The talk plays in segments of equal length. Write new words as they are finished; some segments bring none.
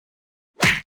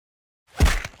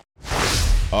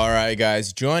All right,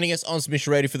 guys, joining us on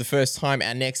Submission Radio for the first time,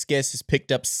 our next guest has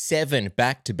picked up 7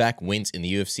 back-to-back wins in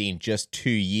the UFC in just 2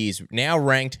 years. Now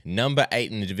ranked number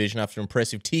 8 in the division after an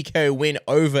impressive TKO win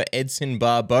over Edson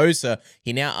Barboza.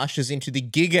 He now ushers into the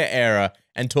Giga era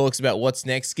and talks about what's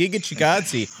next. Giga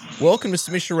Chikadze, welcome to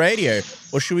Submission Radio,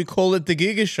 or should we call it the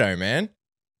Giga Show, man?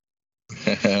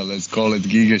 Let's call it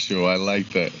Giga Show. I like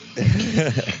that.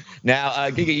 Now,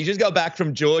 Giga, you just got back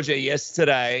from Georgia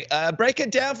yesterday. Break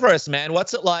it down for us, man.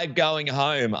 What's it like going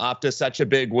home after such a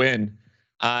big win?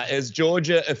 Is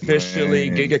Georgia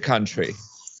officially Giga country?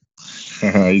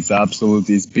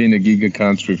 It's been a Giga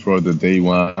country for the day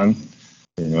one.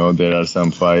 You know, there are some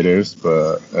fighters,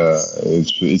 but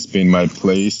it's been my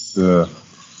place. You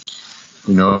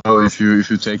know, if you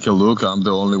take a look, I'm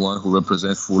the only one who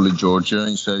represents fully Georgia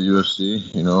inside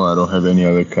UFC. You know, I don't have any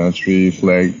other country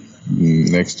flag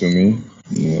next to me,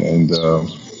 and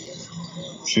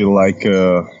feel like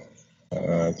a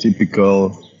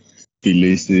typical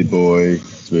Tbilisi boy,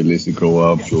 Tbilisi grow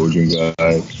up Georgian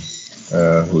guy,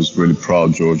 who's really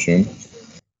proud Georgian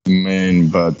man.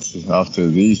 But after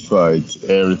these fights,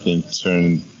 everything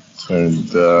turned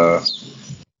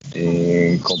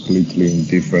in completely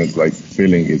different. Like,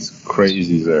 feeling it's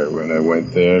crazy there when I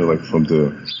went there. Like, from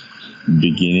the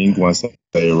beginning, once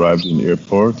I arrived in the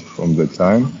airport, from the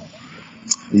time.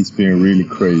 It's been really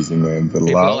crazy, man.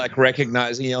 People are like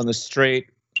recognizing you on the street,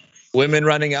 women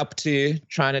running up to you,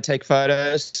 trying to take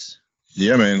photos.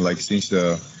 Yeah, man. Like, since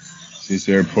the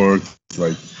airport,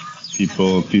 like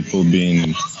people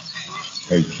being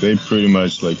like, they pretty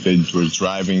much like they were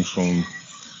driving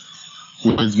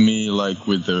with me, like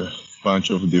with a bunch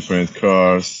of different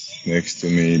cars next to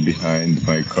me, behind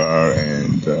my car,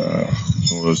 and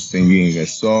was singing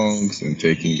songs and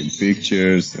taking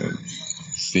pictures and.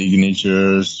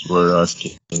 Signatures were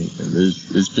asking.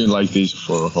 It's been like this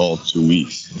for a whole 2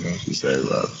 weeks, you know, since I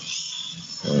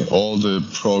arrived. All the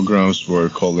programs were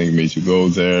calling me to go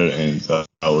there, and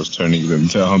I was turning them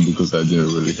down because I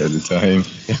didn't really have the time.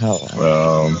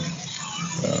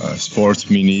 Sports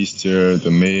minister,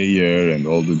 the mayor, and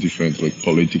all the different like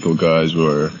political guys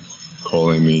were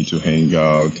calling me to hang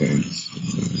out and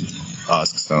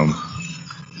ask some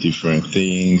different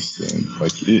things, and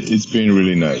like it's been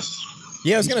really nice.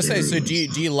 Yeah, I was going to say, so do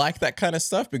you like that kind of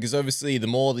stuff? Because obviously the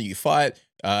more that you fight,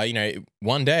 you know,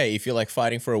 one day if you're like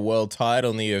fighting for a world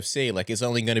title in the UFC, like it's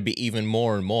only going to be even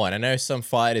more and more. And I know some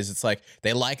fighters, it's like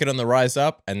they like it on the rise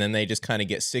up and then they just kind of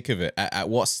get sick of it. At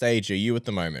what stage are you at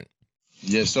the moment?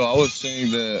 Yeah, so I was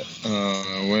saying that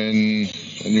when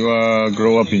you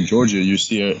grow up in Georgia, you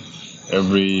see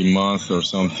every month or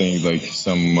something like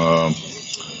some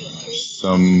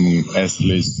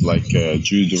athletes like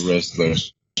judo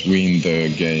wrestlers win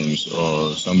the games,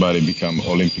 or somebody become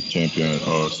Olympic champion,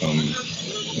 or some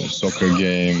soccer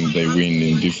game they win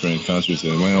in different countries.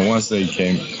 And once they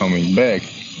coming back,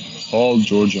 all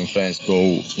Georgian fans go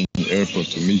in the airport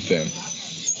to meet them,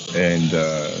 and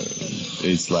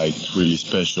it's like really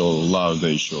special love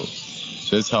they show.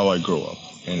 So that's how I grew up.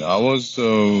 And I was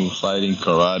fighting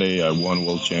karate. I won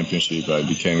world championship. I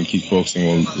became kickboxing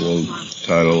world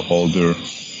title holder.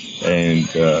 And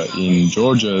in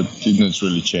Georgia, it didn't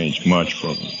really change much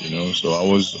from it, you know. So it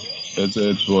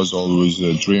was always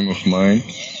a dream of mine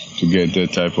to get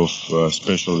that type of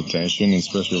special attention and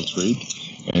special treat.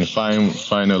 And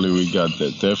finally, we got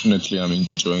that. Definitely, I'm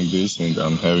enjoying this, and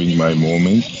I'm having my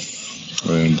moment.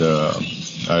 And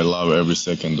I love every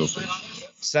second of it.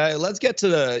 So let's get to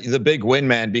the big win,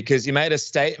 man, because you made a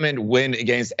statement win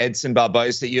against Edson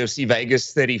Barboza at UFC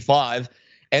Vegas 35.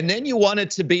 And then you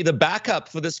wanted to be the backup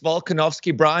for this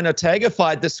Volkanovski-Brian Ortega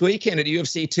fight this weekend at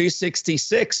UFC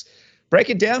 266. Break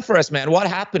it down for us, man. What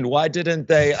happened? Why didn't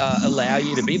they allow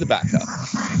you to be the backup?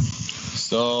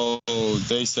 So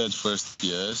they said first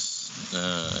yes,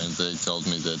 and they told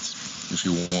me that if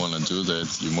you want to do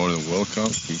that, you're more than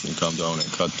welcome. You can come down and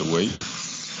cut the weight.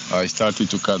 I started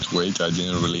to cut weight. I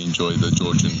didn't really enjoy the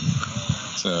Georgian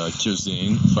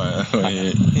cuisine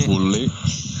fully.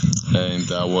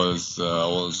 And I was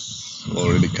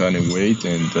already cutting weight,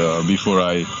 and before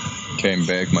I came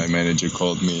back, my manager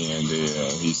called me, and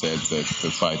he said that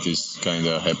the fight is kind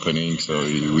of happening, so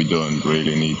we don't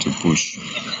really need to push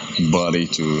body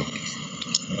to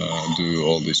do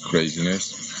all this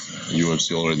craziness.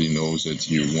 UFC already knows that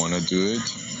you want to do it.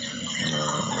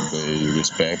 They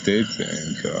respect it,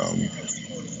 and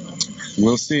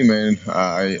we'll see, man.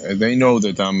 They know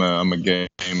that I'm a game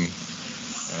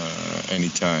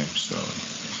anytime, so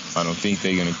I don't think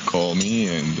they're gonna call me,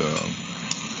 and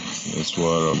that's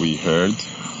what we heard.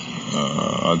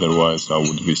 Otherwise, I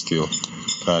would be still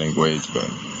cutting weight, but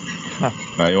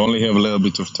I only have a little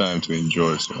bit of time to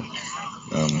enjoy. So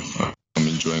I'm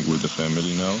enjoying with the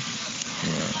family now.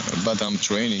 But I'm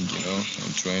training,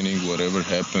 I'm training, whatever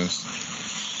happens.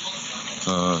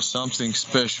 Something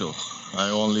special. I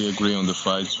only agree on the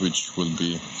fights which will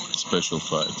be special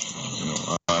fights.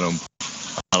 I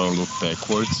don't look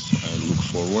backwards. I look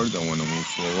forward. I want to move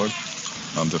forward.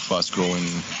 I'm the fast-growing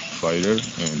fighter,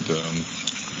 and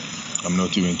I'm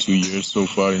not even 2 years so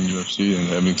far in UFC and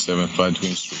having 7 fight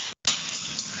win streak.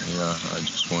 Yeah, I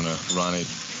just want to run it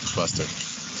faster.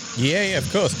 Yeah,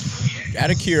 of course. Out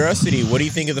of curiosity, what do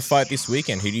you think of the fight this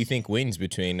weekend? Who do you think wins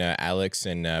between Alex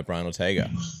and Brian Ortega?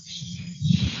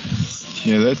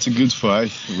 Yeah, that's a good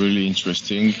fight. Really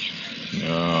interesting.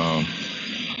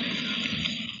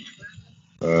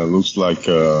 Looks like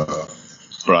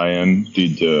Brian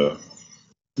did a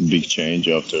big change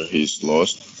after his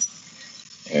loss.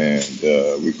 And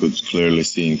we could clearly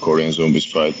see in Korean Zombie's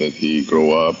fight that he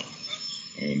grew up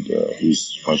and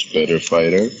he's much better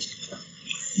fighter.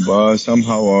 But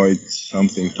somehow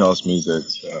something tells me that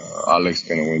Alex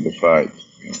gonna win the fight.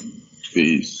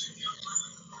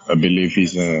 I believe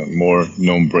he's a more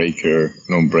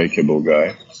non-breakable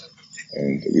guy,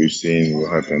 and we've seen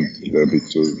what happened a little bit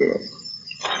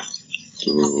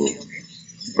to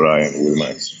Brian with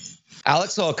Max.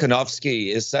 Alex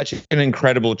Volkanovski is such an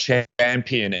incredible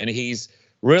champion, and he's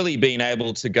really been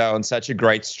able to go on such a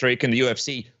great streak in the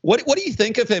UFC. What do you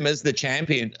think of him as the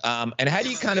champion? And how do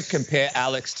you kind of compare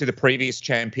Alex to the previous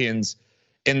champions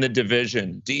in the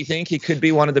division? Do you think he could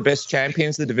be one of the best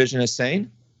champions the division has seen?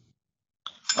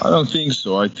 I don't think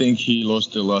so. I think he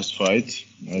lost the last fight.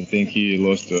 I think he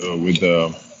lost with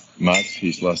Max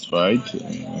his last fight.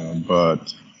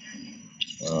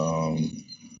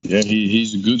 Yeah,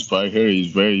 he's a good fighter.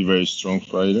 He's very, very strong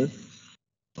fighter.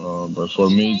 But for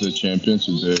me, the champion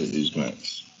today is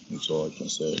Max. That's all I can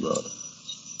say about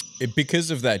it. Because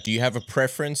of that, do you have a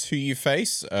preference who you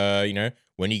face?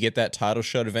 When you get that title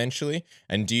shot eventually,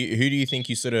 and who do you think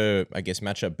you sort of, I guess,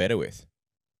 match up better with?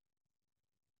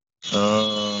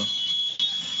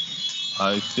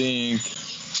 I think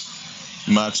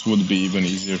Max would be even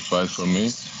easier fight for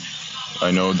me.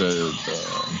 I know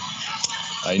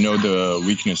the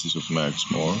weaknesses of Max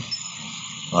more.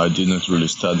 I didn't really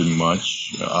study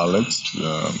much Alex.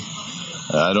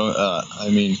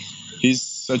 He's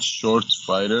such short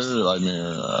fighter. I'm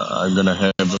gonna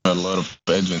have a lot of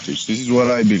advantage. This is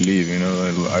what I believe.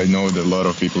 I know that a lot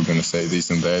of people are gonna say this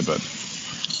and that, but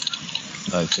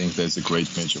I think that's a great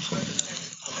matchup for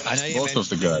me. Both of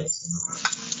the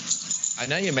guys. I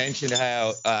know you mentioned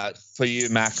how, for you,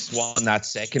 Max won that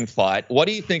second fight. What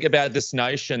do you think about this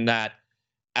notion that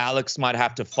Alex might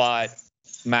have to fight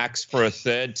Max for a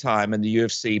third time and the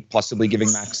UFC possibly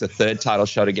giving Max a third title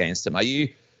shot against him? Are you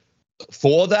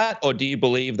for that, or do you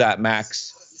believe that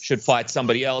Max should fight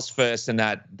somebody else first and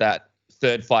that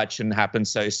third fight shouldn't happen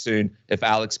so soon if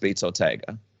Alex beats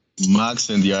Ortega? Max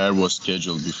and Yair was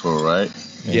scheduled before, right?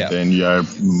 Yeah. And then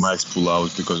Max pulled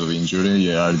out because of injury.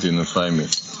 Yair didn't fight me.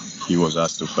 He was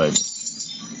asked to fight me.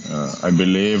 I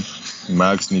believe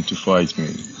Max need to fight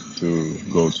me to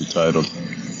go to title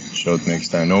shot next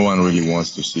time. No one really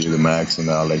wants to see the Max and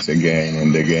Alex again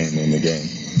and again and again.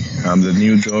 I'm the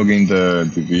new dog in the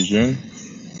division,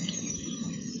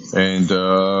 and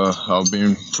I've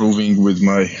been proving with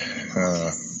my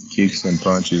kicks and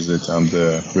punches that I'm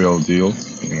the real deal.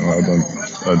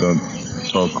 I don't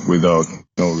talk without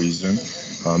no reason.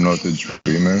 I'm not a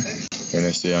dreamer. When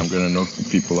I say I'm gonna knock the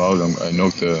people out, I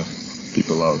knock the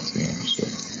people out. So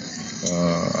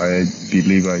I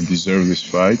believe I deserve this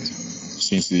fight,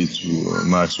 since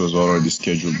Max was already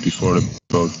scheduled before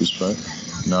about this fight.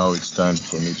 Now it's time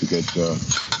for me to get the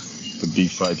big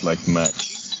fight like Max.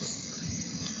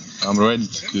 So I'm ready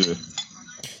to do it.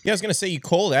 Yeah, I was going to say, you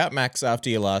called out Max after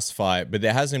your last fight, but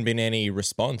there hasn't been any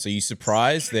response. Are you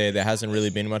surprised there hasn't really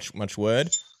been much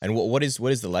word? And what is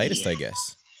the latest, I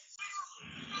guess?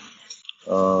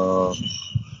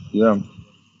 Yeah,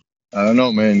 I don't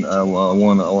know, man. I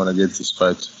wanna get this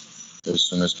fight as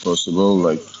soon as possible.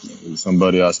 Like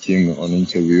somebody asked him on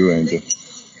interview, and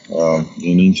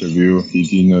in interview he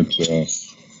did not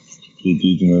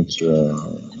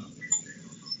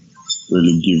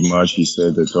really give much. He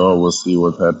said that, we'll see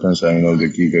what happens. I know the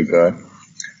Giga guy,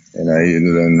 and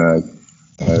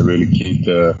I really kicked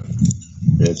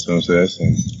Edson's ass,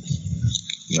 and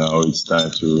now it's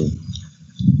time to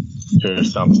hear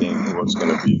something. What's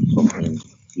gonna be from him?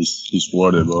 His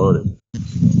word about it.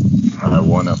 I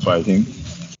wanna fight him,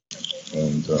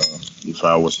 and if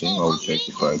I was him, I would take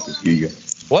the fight with Giga.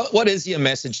 What is your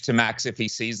message to Max if he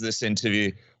sees this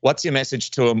interview? What's your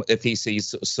message to him if he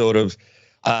sees sort of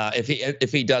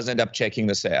if he does end up checking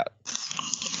this out?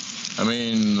 I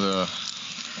mean,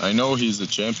 I know he's a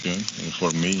champion, and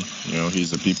for me,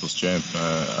 he's a people's champ.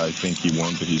 I think he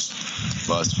won his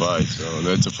last fight, so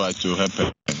that's a fight to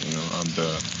happen.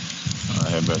 I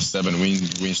have a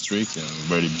 7-win streak. I'm a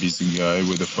very busy guy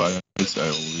with the fights. I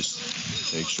always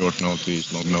take short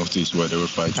notice, long notice, whatever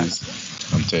fight is.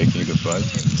 I'm taking the fight.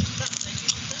 And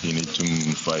he needs to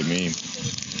fight me.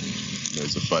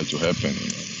 There's a fight to happen.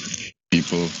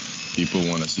 People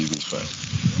want to see this fight.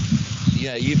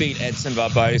 Yeah, you beat Edson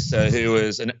Barboza, who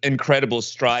is an incredible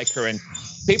striker, and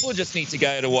people just need to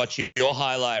go to watch your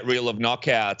highlight reel of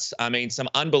knockouts. I mean, some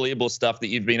unbelievable stuff that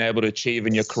you've been able to achieve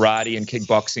in your karate and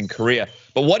kickboxing career.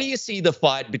 But what do you see the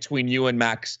fight between you and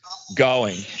Max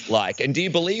going like? And do you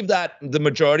believe that the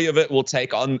majority of it will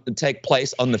take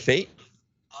place on the feet?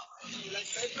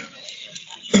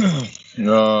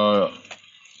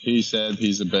 He said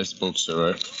he's the best boxer,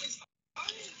 right?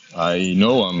 I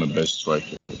know I'm the best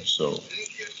striker, so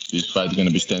this fight is going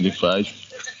to be standing fight,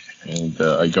 and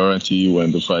I guarantee you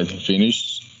when the fight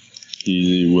finishes,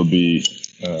 he will be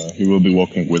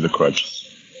walking with the crutches.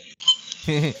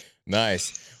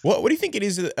 Nice. What do you think it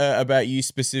is about you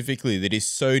specifically that is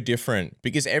so different?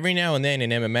 Because every now and then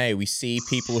in MMA, we see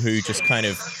people who just kind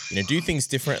of, do things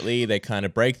differently. They kind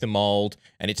of break the mold,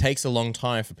 and it takes a long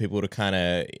time for people to kind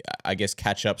of, I guess,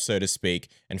 catch up, so to speak,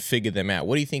 and figure them out.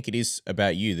 What do you think it is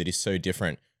about you that is so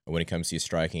different when it comes to your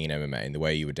striking in MMA and the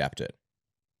way you adapt it?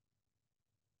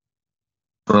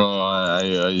 Bro,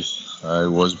 I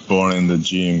was born in the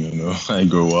gym, I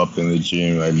grew up in the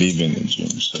gym, I live in the gym,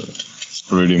 so it's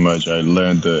pretty much I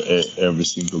learned every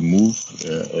single move,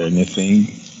 anything.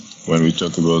 When we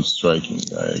talk about striking,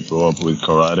 I grew up with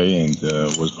karate and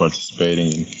was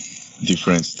participating in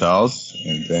different styles,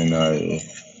 and then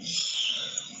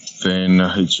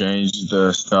I changed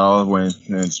the style, went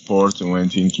in sport and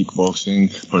went in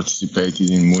kickboxing, participated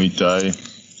in Muay Thai,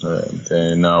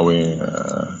 and now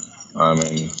I'm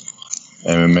in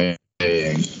MMA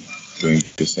and doing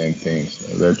the same thing.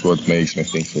 So that's what makes me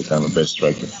think that I'm a best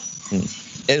striker.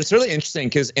 It's really interesting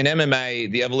because in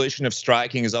MMA, the evolution of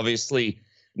striking is obviously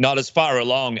not as far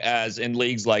along as in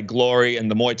leagues like Glory and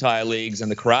the Muay Thai leagues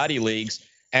and the karate leagues.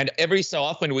 And every so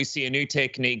often we see a new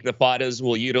technique the fighters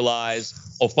will utilize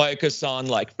or focus on,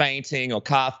 like feinting or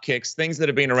calf kicks, things that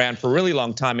have been around for a really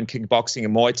long time in kickboxing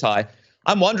and Muay Thai.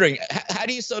 I'm wondering, how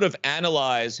do you sort of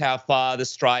analyze how far the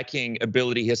striking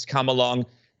ability has come along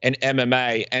in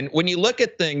MMA? And when you look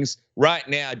at things right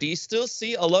now, do you still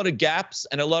see a lot of gaps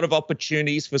and a lot of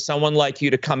opportunities for someone like you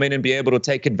to come in and be able to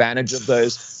take advantage of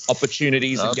those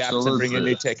opportunities and gaps and bring in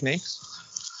new techniques?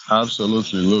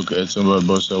 Absolutely. Look, Edson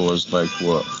Barboza was like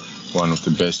one of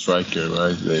the best strikers,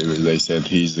 right? They said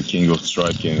he's the king of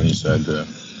striking inside the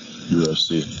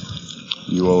UFC.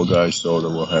 You all guys saw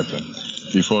what happened.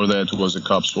 Before that was a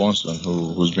Cub Swanson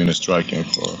who's been a striker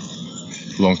for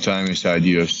a long time inside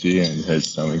UFC and had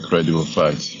some incredible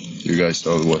fights. You guys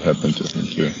saw what happened to him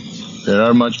too. There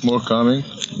are much more coming.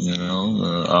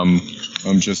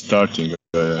 I'm just starting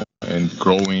and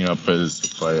growing up as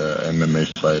an MMA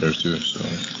fighter too. So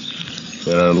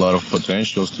there are a lot of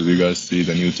potentials. Do you guys see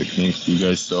the new techniques? You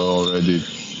guys saw already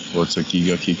what's a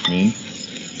Giga kick mean?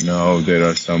 Now there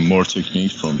are some more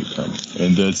techniques from me coming,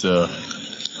 and that's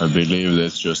I believe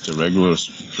that's just a regular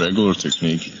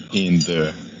technique in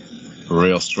the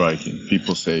real striking.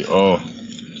 People say, "Oh,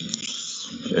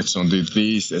 Edson did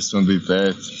this, Edson did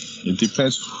that." It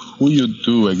depends who you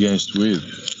do against with.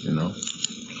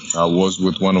 I was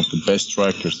with one of the best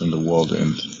strikers in the world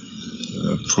and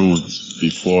proved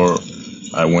before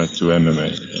I went to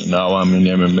MMA. Now I'm in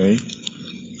MMA.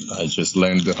 I just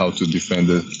learned how to defend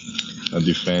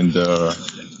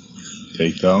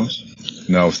takedowns.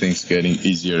 Now things getting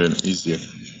easier and easier.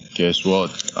 Guess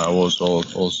what? I was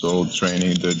also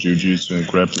training the jiu-jitsu and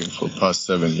grappling for past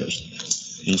 7 years.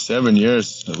 In 7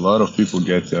 years, a lot of people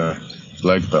get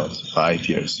black belt, 5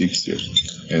 years, 6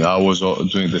 years. And I was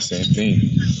doing the same thing.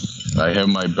 I have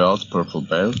my belt, purple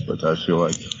belt, but I feel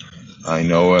like I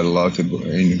know a lot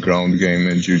in ground game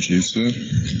and jiu-jitsu.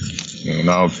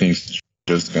 Now things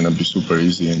just gonna be super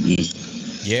easy and easy.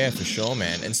 Yeah, for sure,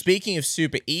 man. And speaking of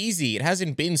super easy, it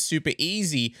hasn't been super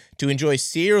easy to enjoy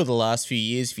cereal the last few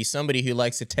years if you're somebody who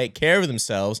likes to take care of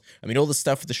themselves. I mean, all the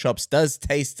stuff at the shops does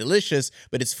taste delicious,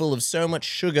 but it's full of so much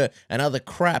sugar and other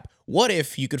crap. What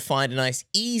if you could find a nice,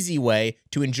 easy way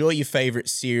to enjoy your favorite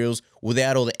cereals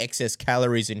without all the excess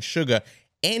calories and sugar?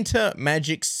 Enter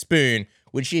Magic Spoon,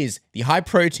 which is the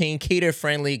high-protein,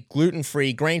 keto-friendly,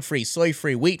 gluten-free, grain-free,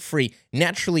 soy-free, wheat-free,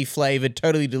 naturally flavored,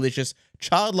 totally delicious,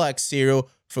 childlike cereal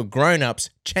for grown-ups,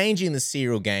 changing the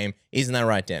cereal game. Isn't that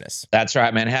right, Dennis? That's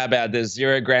right, man. How about this?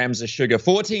 0 grams of sugar,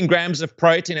 14 grams of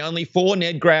protein, only 4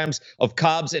 net grams of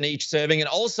carbs in each serving, and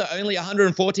also only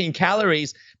 114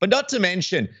 calories. But not to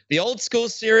mention, the old school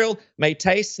cereal may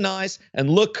taste nice and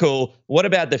look cool. What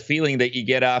about the feeling that you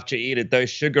get after you eat it? Those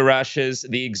sugar rushes,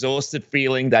 the exhausted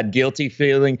feeling, that guilty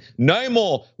feeling. No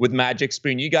more with Magic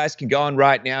Spoon. You guys can go on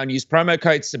right now and use promo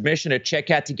code submission at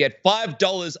checkout to get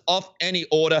 $5 off any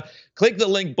order. Click the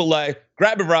link below,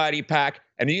 grab a variety pack,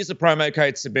 and use the promo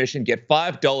code submission. Get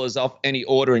 $5 off any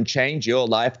order and change your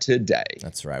life today.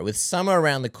 That's right. With summer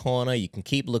around the corner, you can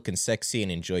keep looking sexy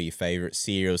and enjoy your favorite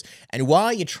cereals. And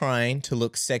while you're trying to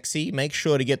look sexy, make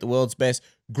sure to get the world's best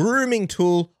grooming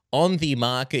tool on the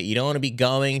market. You don't want to be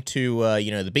going to,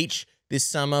 the beach this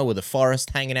summer with a forest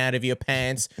hanging out of your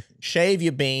pants. Shave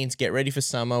your beans. Get ready for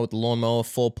summer with the Lawnmower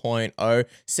 4.0.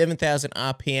 7,000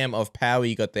 RPM of power.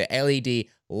 You got the LED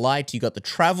light. You got the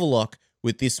travel lock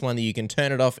with this one that you can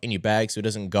turn it off in your bag so it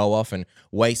doesn't go off and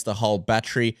waste the whole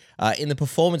battery. In the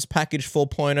Performance Package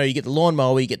 4.0, you get the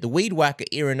lawnmower, you get the Weed Whacker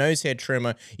ear and nose hair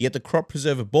trimmer, you get the Crop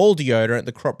Preserver ball deodorant,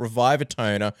 the Crop Reviver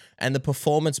toner, and the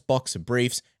Performance Boxer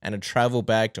briefs and a travel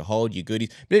bag to hold your goodies.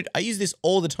 But I use this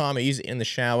all the time. I use it in the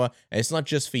shower. And it's not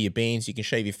just for your beans. You can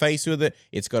shave your face with it.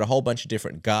 It's got a whole bunch of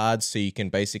different guards, so you can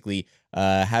basically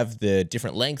have the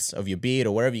different lengths of your beard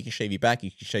or wherever. You can shave your back,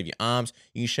 you can shave your arms,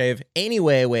 you can shave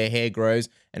anywhere where hair grows,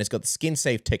 and it's got the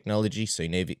skin-safe technology, so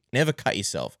you never cut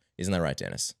yourself. Isn't that right,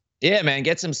 Dennis? Yeah, man,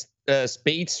 get some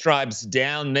speed stripes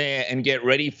down there and get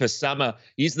ready for summer.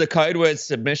 Use the code word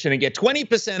submission and get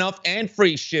 20% off and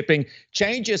free shipping.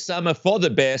 Change your summer for the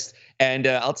best. And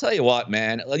I'll tell you what,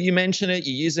 man, you mentioned it,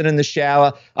 you use it in the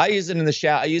shower. I use it in the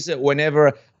shower. I use it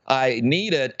whenever I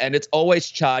need it, and it's always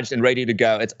charged and ready to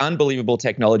go. It's unbelievable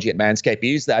technology at Manscaped.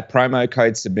 Use that promo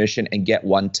code submission and get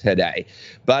one today.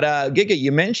 But Giga,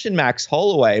 you mentioned Max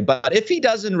Holloway, but if he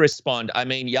doesn't respond, I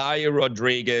mean, Yair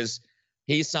Rodriguez,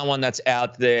 he's someone that's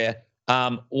out there.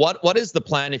 What is the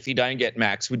plan if you don't get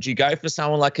Max? Would you go for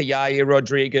someone like a Yair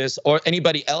Rodriguez or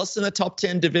anybody else in the top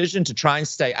 10 division to try and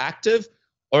stay active?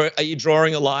 Or are you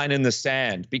drawing a line in the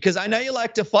sand? Because I know you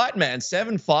like to fight, man.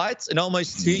 7 fights in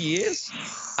almost 2 years.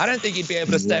 I don't think you'd be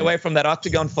able to stay away from that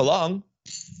octagon for long.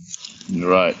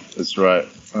 Right, that's right.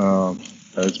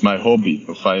 It's my hobby.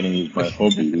 Fighting is my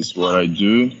hobby. It's what I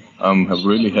do. I'm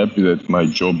really happy that my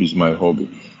job is my hobby.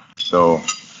 So,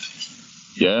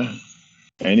 yeah,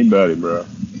 anybody, bro.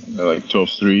 Like top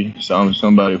 3,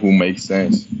 somebody who makes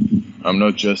sense. I'm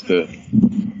not just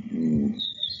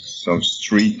some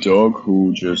street dog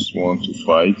who just want to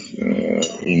fight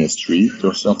in a street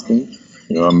or something.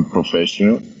 I'm a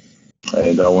professional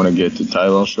and I want to get the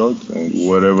title shot, and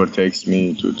whatever takes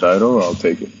me to a title, I'll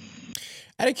take it.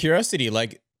 Out of curiosity,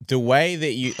 like the way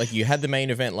that you had the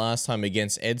main event last time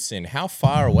against Edson, how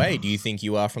far away do you think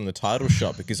you are from the title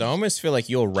shot? Because I almost feel like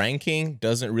your ranking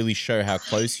doesn't really show how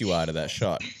close you are to that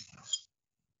shot.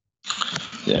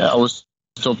 Yeah, I was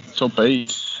top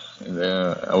 8.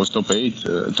 I was top 8.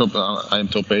 I'm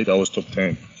top 8. I was top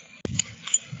 10.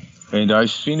 And I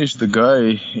finished the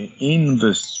guy in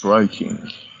the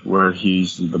striking, where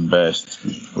he's the best,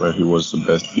 where he was the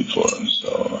best before.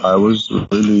 So I was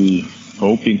really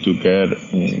hoping to get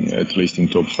at least in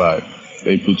top 5.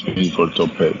 They put me for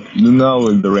top 8. Now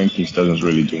the rankings doesn't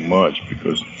really do much,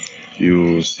 because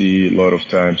you see a lot of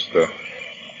times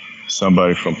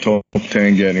somebody from top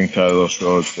 10 getting title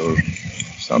shots, or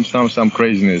some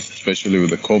craziness, especially with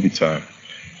the COVID time.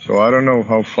 So I don't know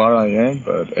how far I am,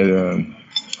 but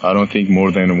I don't think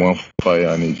more than 1 fight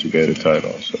I need to get a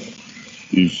title. So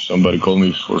if somebody call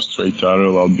me for straight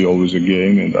title, I'll be always a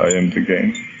game, and I am the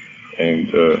game. And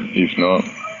if not,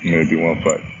 maybe 1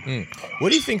 fight. What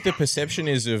do you think the perception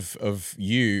is of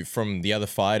you from the other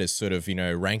fighters sort of,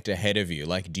 ranked ahead of you?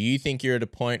 Like, do you think you're at a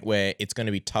point where it's going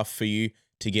to be tough for you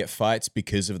to get fights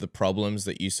because of the problems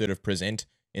that you sort of present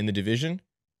in the division?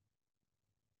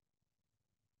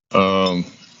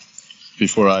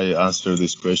 Before I answer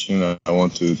this question, I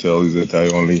want to tell you that I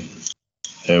only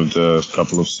have a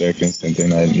couple of seconds and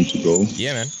then I need to go.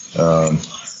 Yeah, man.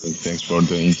 Thanks for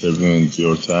the interview and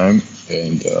your time.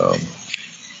 And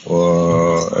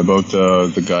about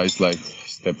the guys like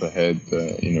step ahead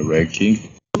in a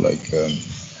ranking, like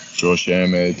Josh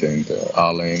Emmett and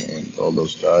Allen and all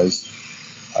those guys.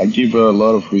 I give a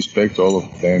lot of respect to all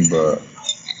of them, but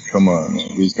come on,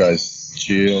 these guys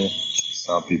chill.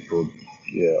 Some people,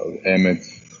 Emmett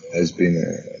has been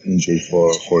injured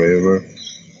for forever.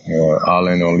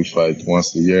 Allen only fight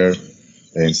once a year,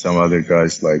 and some other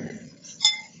guys like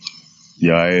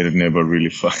Yair never really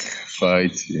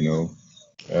fight,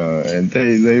 and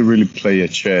they really play a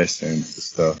chess and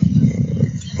stuff.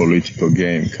 political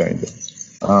game, kind of.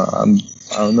 I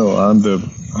don't know. I'm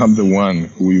the one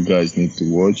who you guys need to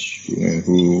watch, and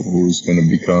who's gonna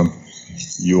become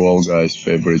you all guys'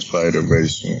 favorite fighter very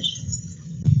soon.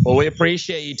 Well, we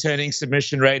appreciate you turning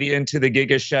Submission Radio into the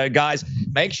Giga Show. Guys,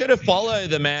 make sure to follow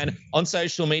the man on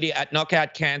social media at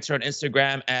Knockout Cancer on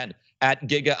Instagram and at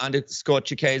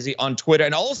Giga_Chikadze on Twitter.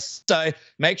 And also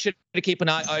make sure to keep an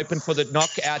eye open for the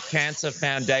Knockout Cancer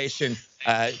Foundation.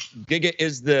 Giga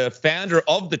is the founder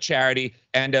of the charity.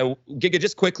 And Giga,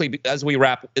 just quickly, as we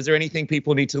wrap, is there anything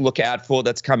people need to look out for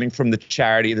that's coming from the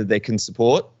charity that they can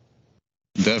support?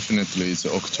 Definitely, it's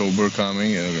October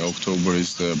coming, and October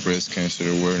is the Breast Cancer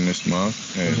Awareness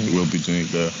Month, and we'll be doing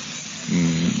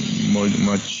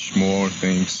much more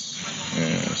things.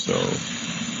 So,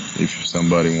 if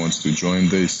somebody wants to join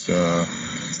this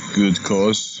good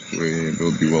cause, we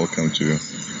will be welcome to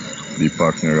be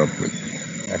partnered up with.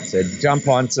 That's it. Jump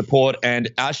on, support, and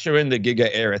usher in the Giga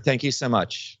era. Thank you so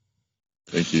much.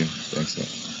 Thank you.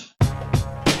 Thanks.